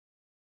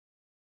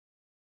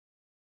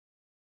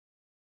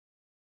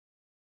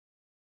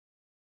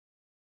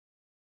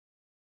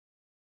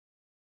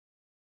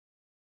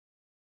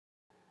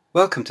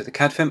Welcome to the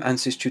CADFEM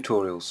ANSYS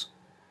tutorials.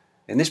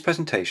 In this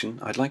presentation,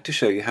 I'd like to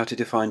show you how to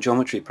define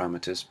geometry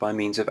parameters by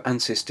means of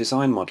ANSYS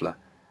Design Modeller.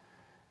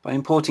 By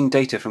importing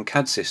data from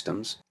CAD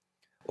systems,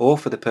 or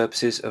for the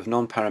purposes of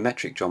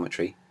non-parametric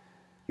geometry,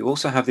 you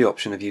also have the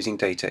option of using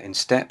data in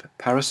STEP,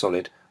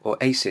 Parasolid, or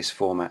ANSYS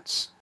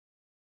formats.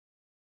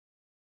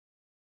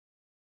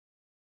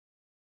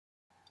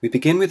 We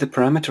begin with the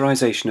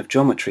parameterization of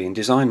geometry in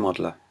Design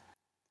Modeller.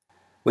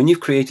 When you've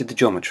created the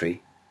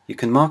geometry, you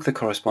can mark the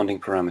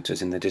corresponding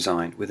parameters in the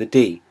design with a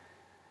D,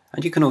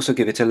 and you can also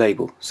give it a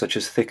label, such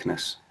as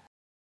thickness.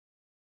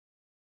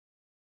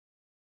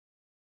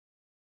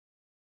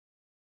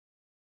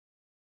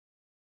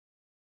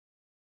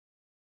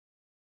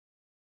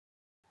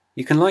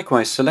 You can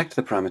likewise select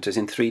the parameters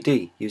in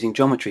 3D using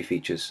geometry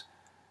features,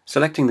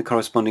 selecting the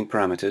corresponding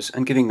parameters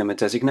and giving them a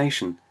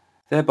designation,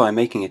 thereby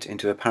making it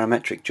into a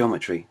parametric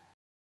geometry.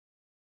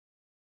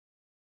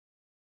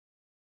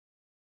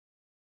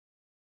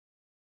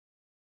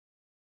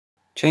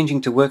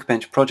 Changing to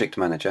Workbench Project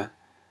Manager,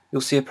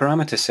 you'll see a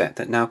parameter set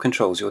that now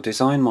controls your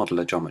Design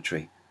Modeller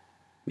geometry,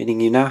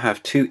 meaning you now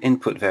have two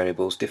input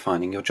variables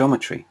defining your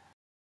geometry.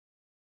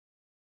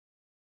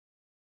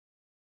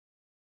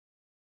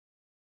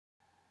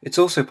 It's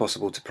also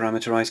possible to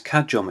parameterize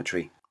CAD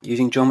geometry,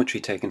 using geometry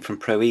taken from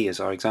Pro-E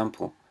as our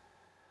example,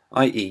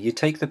 i.e. you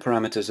take the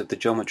parameters of the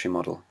geometry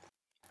model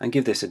and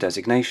give this a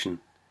designation,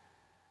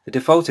 the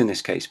default in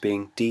this case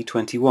being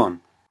D21,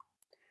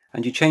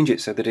 and you change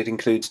it so that it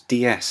includes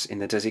DS in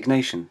the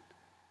designation,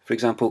 for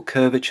example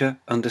curvature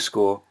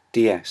underscore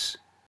DS.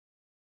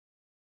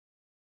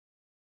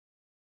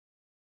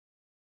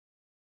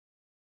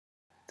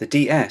 The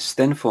DS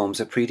then forms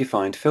a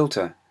predefined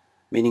filter,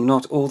 meaning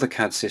not all the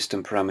CAD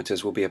system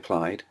parameters will be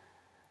applied,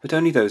 but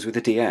only those with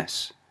a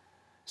DS,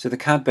 so the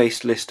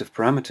CAD-based list of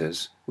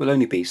parameters will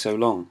only be so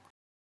long.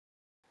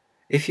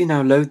 If you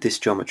now load this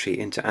geometry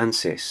into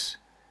ANSYS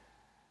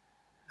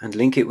and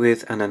link it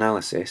with an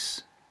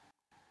analysis,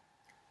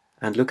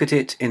 and look at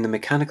it in the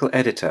mechanical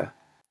editor,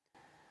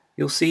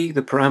 you'll see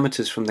the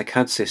parameters from the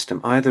CAD system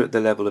either at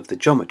the level of the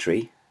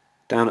geometry,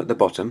 down at the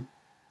bottom,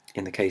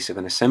 in the case of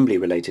an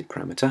assembly-related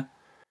parameter,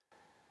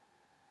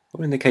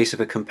 or in the case of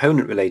a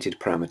component-related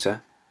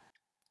parameter,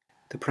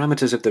 the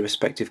parameters of the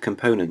respective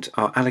component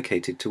are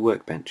allocated to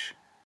Workbench.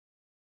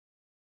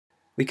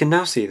 We can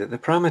now see that the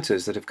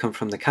parameters that have come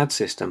from the CAD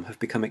system have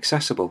become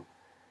accessible,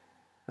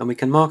 and we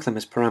can mark them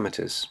as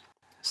parameters,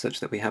 such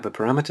that we have a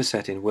parameter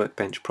set in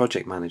Workbench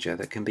Project Manager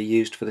that can be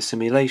used for the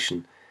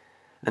simulation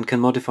and can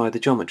modify the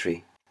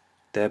geometry,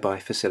 thereby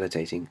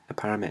facilitating a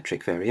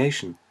parametric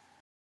variation.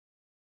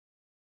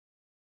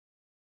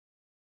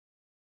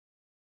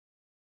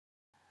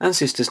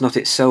 ANSYS does not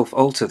itself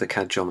alter the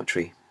CAD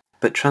geometry,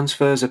 but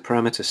transfers a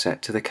parameter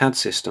set to the CAD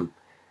system,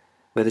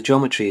 where the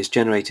geometry is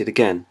generated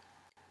again,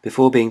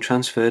 before being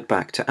transferred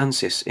back to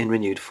ANSYS in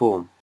renewed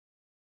form.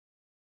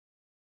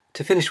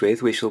 To finish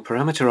with, we shall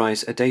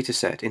parameterize a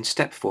dataset in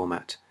STEP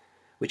format,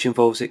 which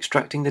involves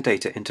extracting the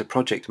data into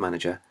Project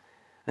Manager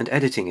and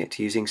editing it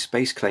using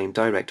SpaceClaim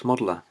Direct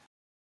Modeller.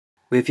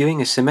 We're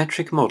viewing a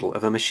symmetric model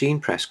of a machine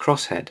press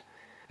crosshead,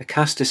 a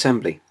cast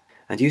assembly,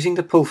 and using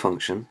the pull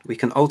function we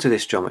can alter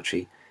this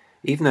geometry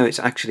even though it's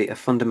actually a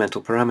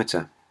fundamental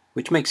parameter,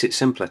 which makes it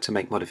simpler to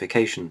make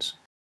modifications.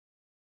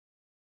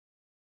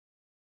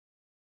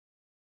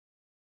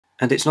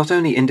 And it's not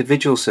only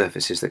individual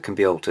surfaces that can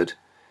be altered,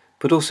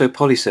 but also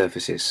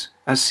polysurfaces,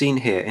 as seen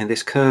here in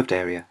this curved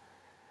area,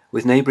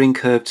 with neighbouring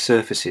curved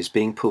surfaces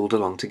being pulled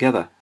along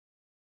together.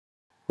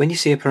 When you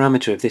see a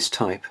parameter of this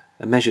type,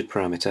 a measured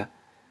parameter,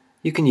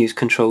 you can use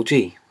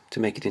Ctrl-G to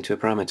make it into a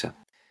parameter.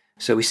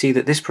 So we see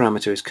that this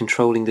parameter is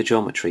controlling the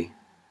geometry,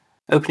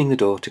 opening the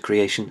door to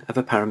creation of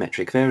a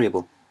parametric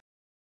variable.